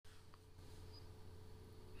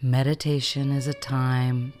Meditation is a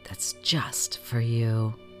time that's just for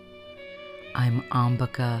you. I'm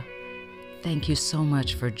Ambika. Thank you so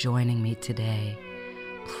much for joining me today.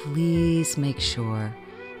 Please make sure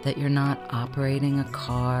that you're not operating a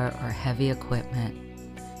car or heavy equipment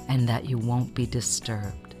and that you won't be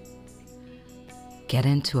disturbed. Get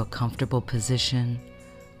into a comfortable position,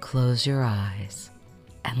 close your eyes,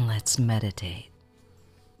 and let's meditate.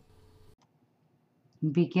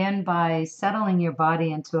 Begin by settling your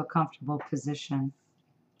body into a comfortable position.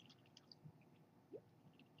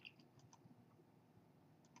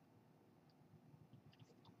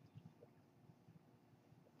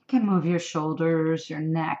 You can move your shoulders, your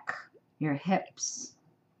neck, your hips,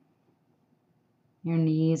 your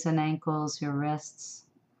knees and ankles, your wrists.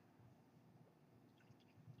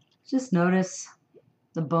 Just notice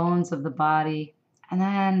the bones of the body and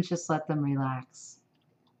then just let them relax.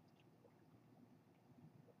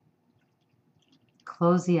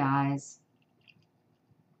 Close the eyes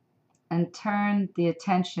and turn the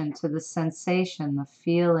attention to the sensation, the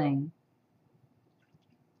feeling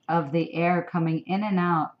of the air coming in and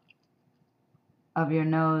out of your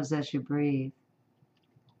nose as you breathe.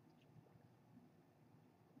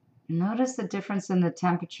 Notice the difference in the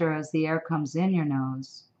temperature as the air comes in your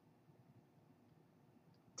nose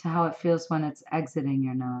to how it feels when it's exiting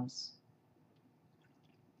your nose.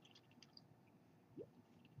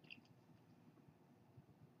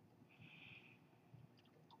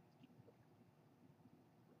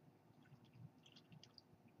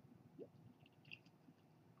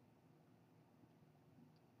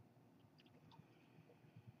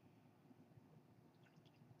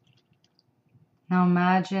 Now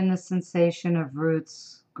imagine the sensation of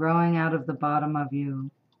roots growing out of the bottom of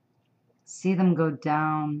you. See them go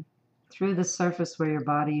down through the surface where your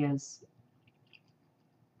body is,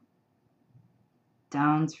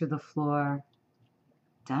 down through the floor,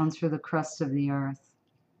 down through the crust of the earth.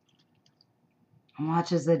 And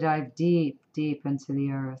watch as they dive deep, deep into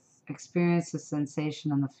the earth. Experience the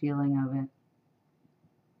sensation and the feeling of it.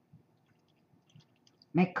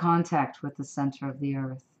 Make contact with the center of the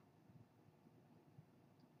earth.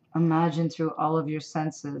 Imagine through all of your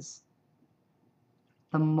senses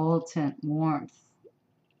the molten warmth.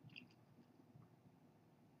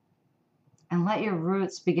 And let your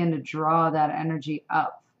roots begin to draw that energy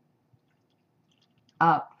up,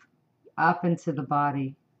 up, up into the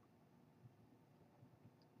body.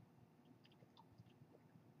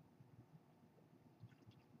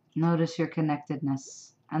 Notice your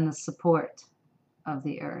connectedness and the support of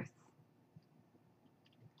the earth.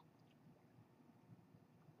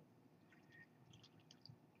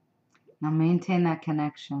 Now maintain that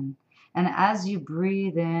connection. And as you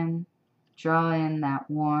breathe in, draw in that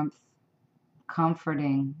warmth,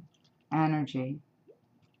 comforting energy.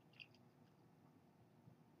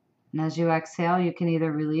 And as you exhale, you can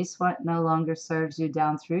either release what no longer serves you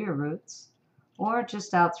down through your roots, or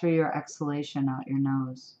just out through your exhalation out your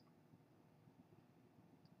nose.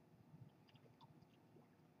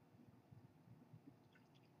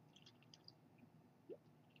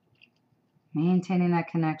 Maintaining that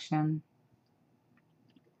connection.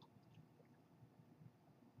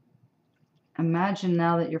 Imagine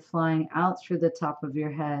now that you're flying out through the top of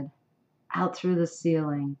your head, out through the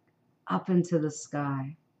ceiling, up into the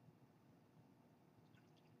sky.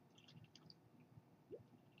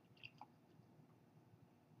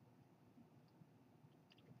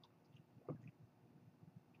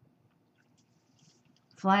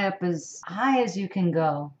 Fly up as high as you can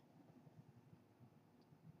go.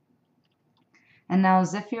 And now,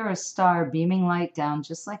 as if you're a star beaming light down,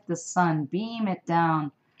 just like the sun, beam it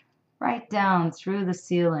down, right down through the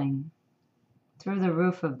ceiling, through the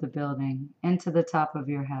roof of the building, into the top of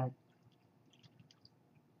your head,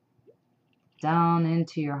 down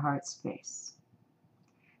into your heart space.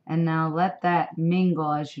 And now let that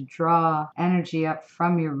mingle as you draw energy up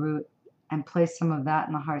from your root and place some of that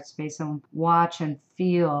in the heart space, and watch and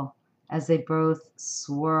feel as they both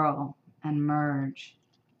swirl and merge.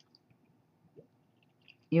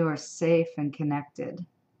 You are safe and connected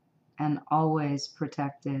and always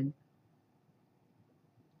protected.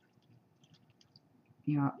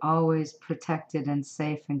 You are always protected and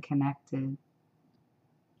safe and connected.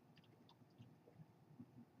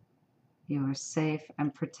 You are safe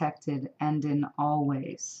and protected and in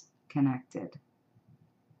always connected.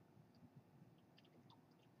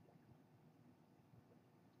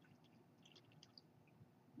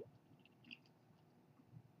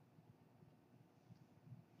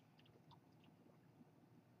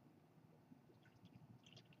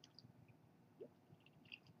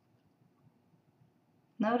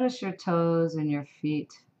 Notice your toes and your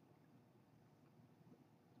feet.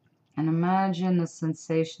 And imagine the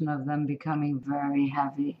sensation of them becoming very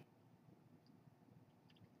heavy.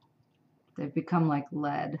 They've become like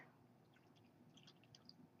lead.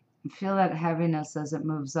 And feel that heaviness as it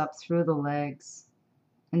moves up through the legs,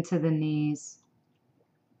 into the knees,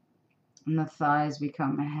 and the thighs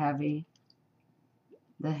become heavy.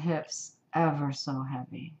 The hips ever so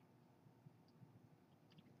heavy.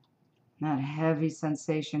 That heavy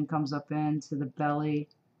sensation comes up into the belly,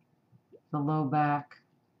 the low back,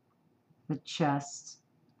 the chest,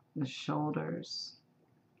 the shoulders.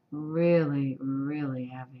 Really, really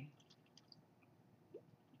heavy.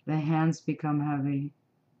 The hands become heavy.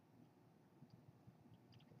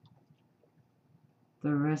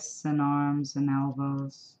 The wrists and arms and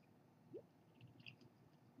elbows.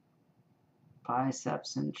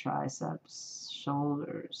 Biceps and triceps,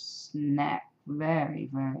 shoulders, neck, very,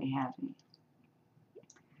 very heavy.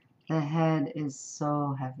 The head is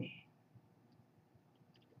so heavy.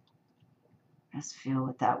 Just feel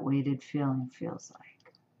what that weighted feeling feels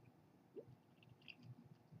like.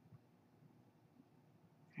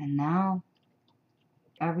 And now,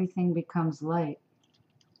 everything becomes light.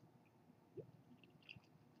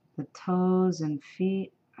 The toes and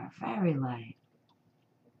feet are very light.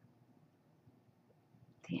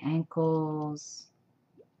 The ankles,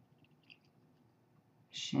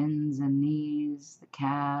 shins and knees, the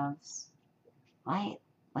calves, light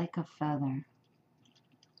like a feather.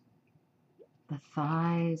 The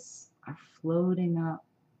thighs are floating up.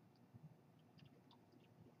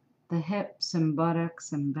 The hips and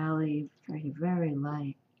buttocks and belly, very, very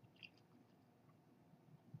light.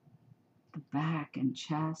 The back and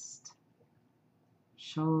chest,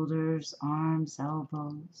 shoulders, arms,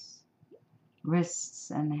 elbows,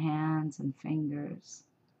 wrists and hands and fingers,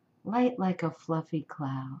 light like a fluffy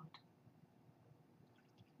cloud.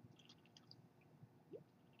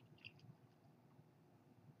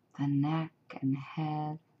 The neck and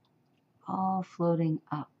head, all floating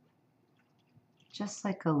up, just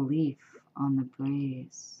like a leaf on the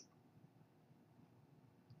breeze.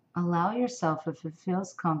 Allow yourself, if it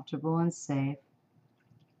feels comfortable and safe,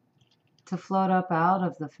 to float up out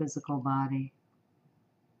of the physical body.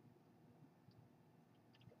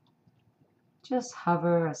 Just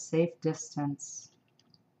hover a safe distance.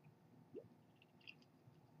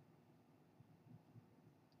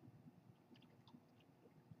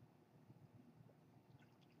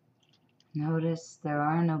 Notice there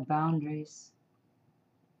are no boundaries,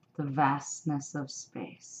 the vastness of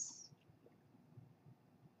space.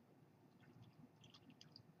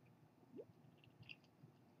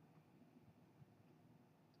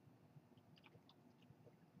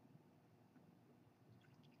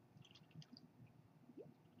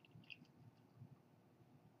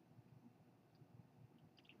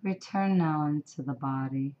 Return now into the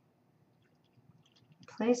body.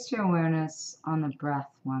 Place your awareness on the breath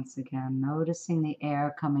once again, noticing the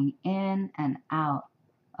air coming in and out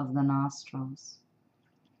of the nostrils.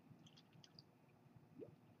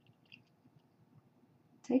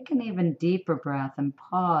 Take an even deeper breath and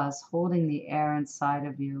pause, holding the air inside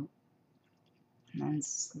of you. And then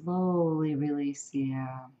slowly release the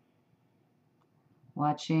air.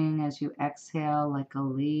 Watching as you exhale like a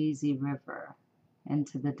lazy river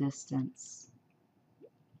into the distance.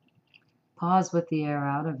 Pause with the air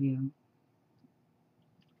out of you.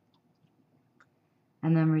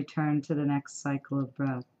 And then return to the next cycle of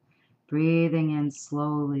breath. Breathing in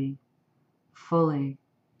slowly, fully.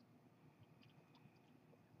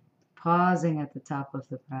 Pausing at the top of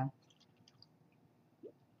the breath.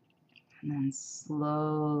 And then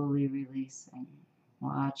slowly releasing.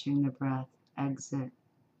 Watching the breath exit.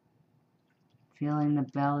 Feeling the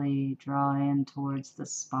belly draw in towards the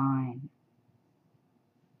spine.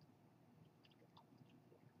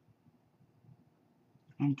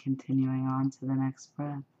 And continuing on to the next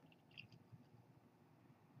breath.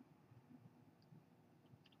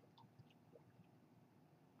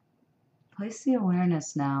 Place the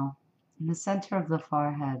awareness now in the center of the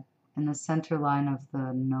forehead, in the center line of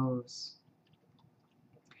the nose.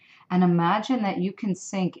 And imagine that you can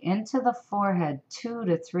sink into the forehead 2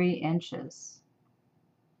 to 3 inches.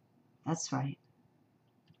 That's right.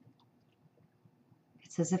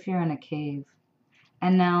 It's as if you're in a cave.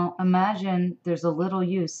 And now imagine there's a little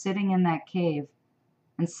you sitting in that cave,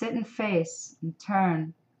 and sit and face and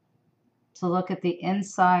turn to look at the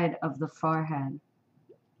inside of the forehead,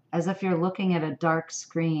 as if you're looking at a dark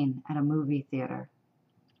screen at a movie theater.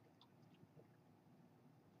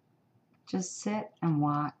 Just sit and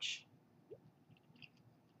watch.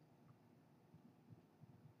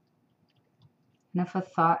 And if a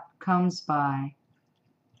thought comes by,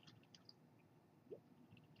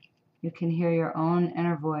 You can hear your own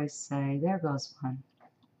inner voice say, there goes one.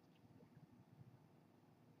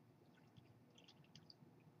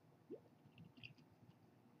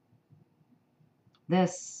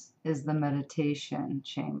 This is the meditation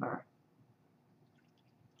chamber.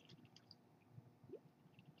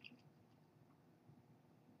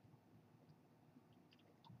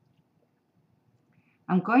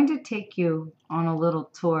 I'm going to take you on a little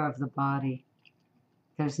tour of the body.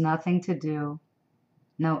 There's nothing to do,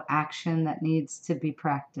 no action that needs to be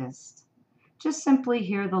practiced. Just simply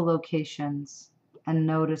hear the locations and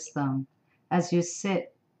notice them as you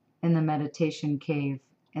sit in the meditation cave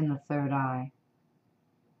in the third eye.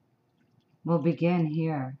 We'll begin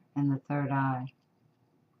here in the third eye,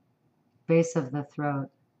 base of the throat,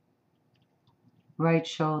 right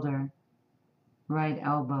shoulder, right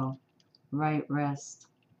elbow, right wrist,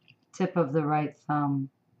 tip of the right thumb,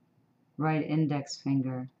 right index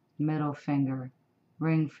finger, middle finger,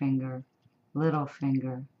 ring finger, little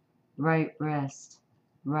finger, right wrist,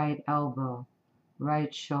 right elbow,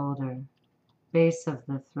 right shoulder, base of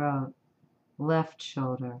the throat, left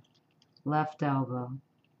shoulder, left elbow,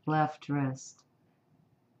 left wrist,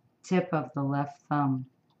 tip of the left thumb,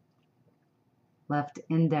 left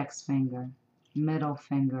index finger, middle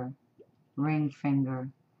finger, ring finger,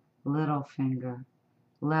 little finger,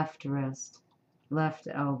 left wrist, left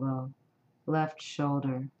elbow, left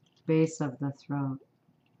shoulder, base of the throat,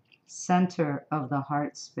 center of the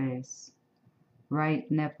heart space, right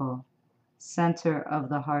nipple, center of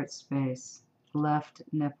the heart space, left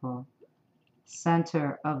nipple,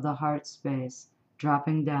 center of the heart space,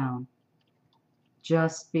 dropping down,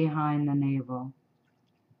 just behind the navel,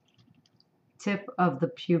 tip of the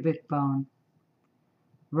pubic bone,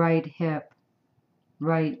 right hip,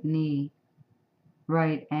 right knee,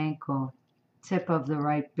 right ankle, tip of the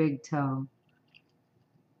right big toe,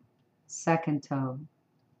 second toe,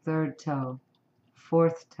 third toe,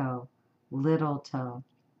 fourth toe, little toe,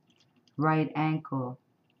 right ankle,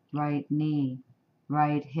 right knee,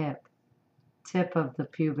 right hip, tip of the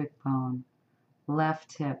pubic bone,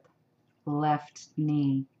 left hip, left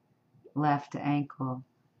knee, left ankle,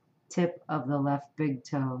 tip of the left big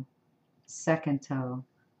toe, second toe,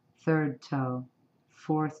 third toe,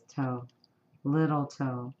 fourth toe, little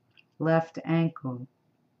toe, left ankle,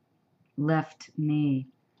 left knee,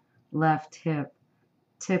 left hip,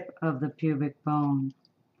 tip of the pubic bone,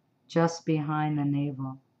 just behind the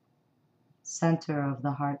navel, center of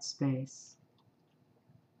the heart space,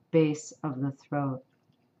 base of the throat.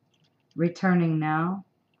 Returning now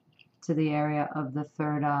to the area of the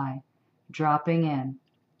third eye, dropping in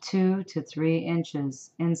 2 to 3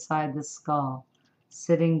 inches inside the skull,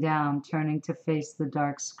 sitting down, turning to face the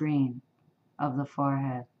dark screen of the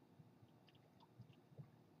forehead.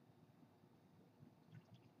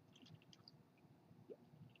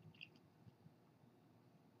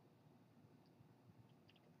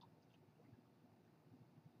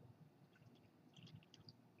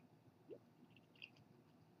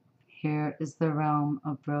 Here is the realm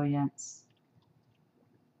of brilliance.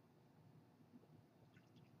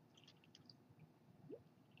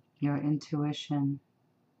 Your intuition,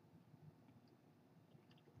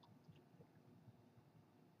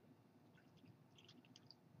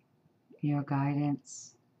 your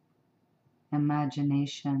guidance,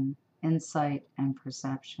 imagination, insight, and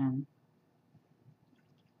perception.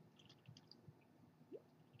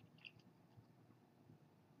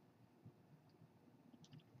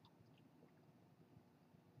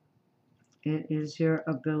 It is your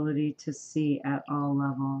ability to see at all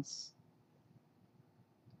levels.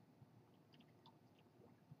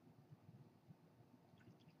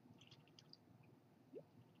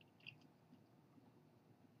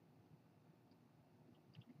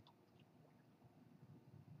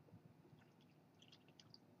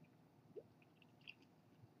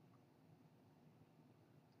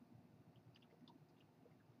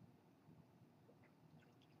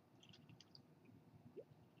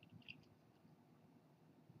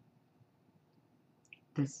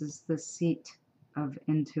 This is the seat of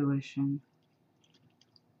intuition.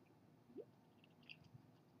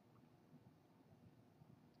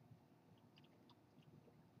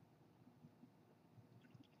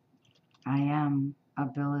 I am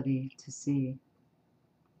ability to see.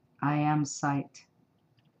 I am sight.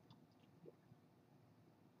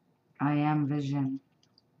 I am vision.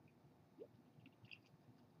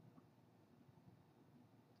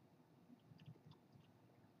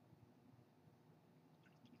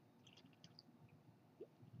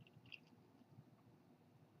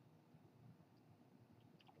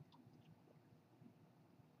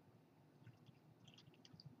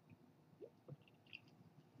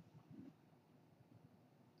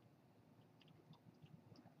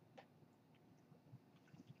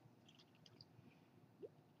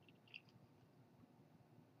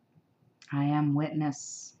 I am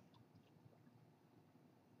witness.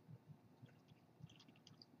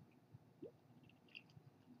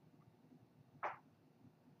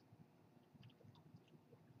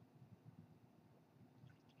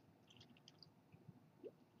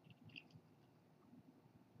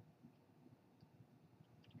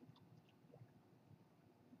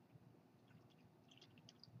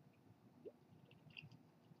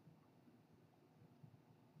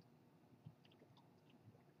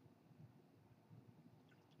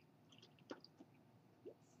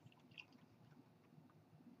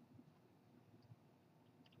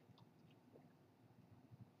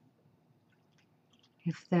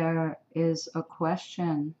 If there is a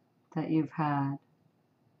question that you've had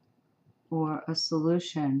or a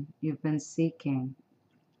solution you've been seeking,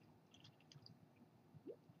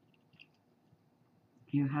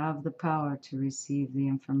 you have the power to receive the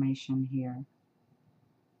information here.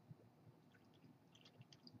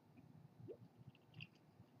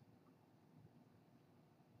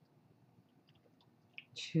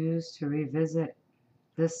 Choose to revisit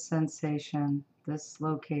this sensation, this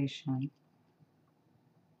location,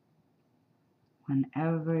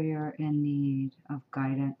 whenever you're in need of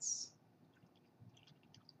guidance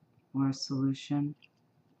or a solution,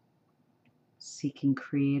 seeking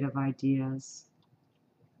creative ideas.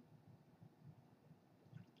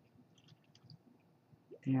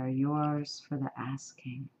 They are yours for the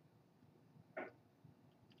asking.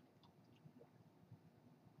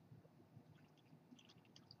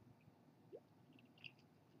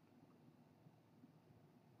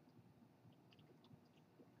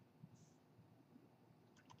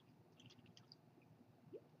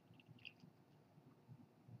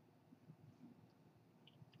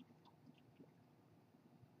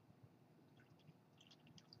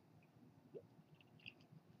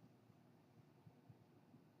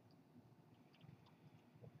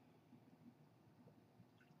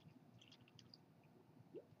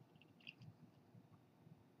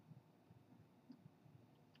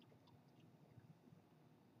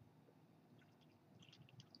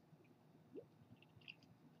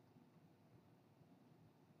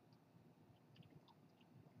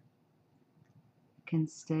 You can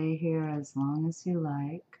stay here as long as you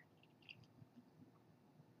like,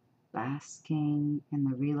 basking in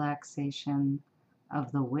the relaxation of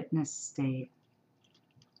the witness state.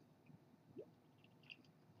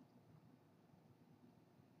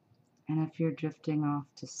 And if you're drifting off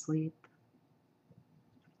to sleep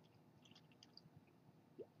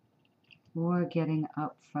or getting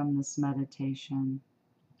up from this meditation,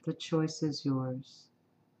 the choice is yours.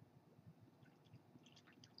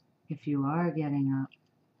 If you are getting up,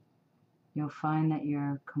 you'll find that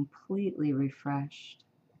you're completely refreshed,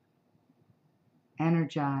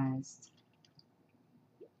 energized,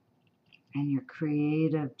 and your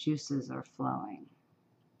creative juices are flowing.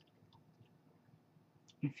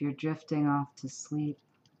 If you're drifting off to sleep,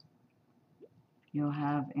 you'll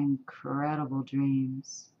have incredible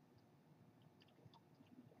dreams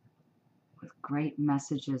with great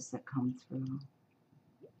messages that come through.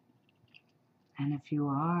 And if you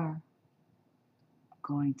are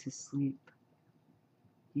going to sleep,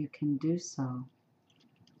 you can do so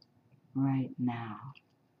right now.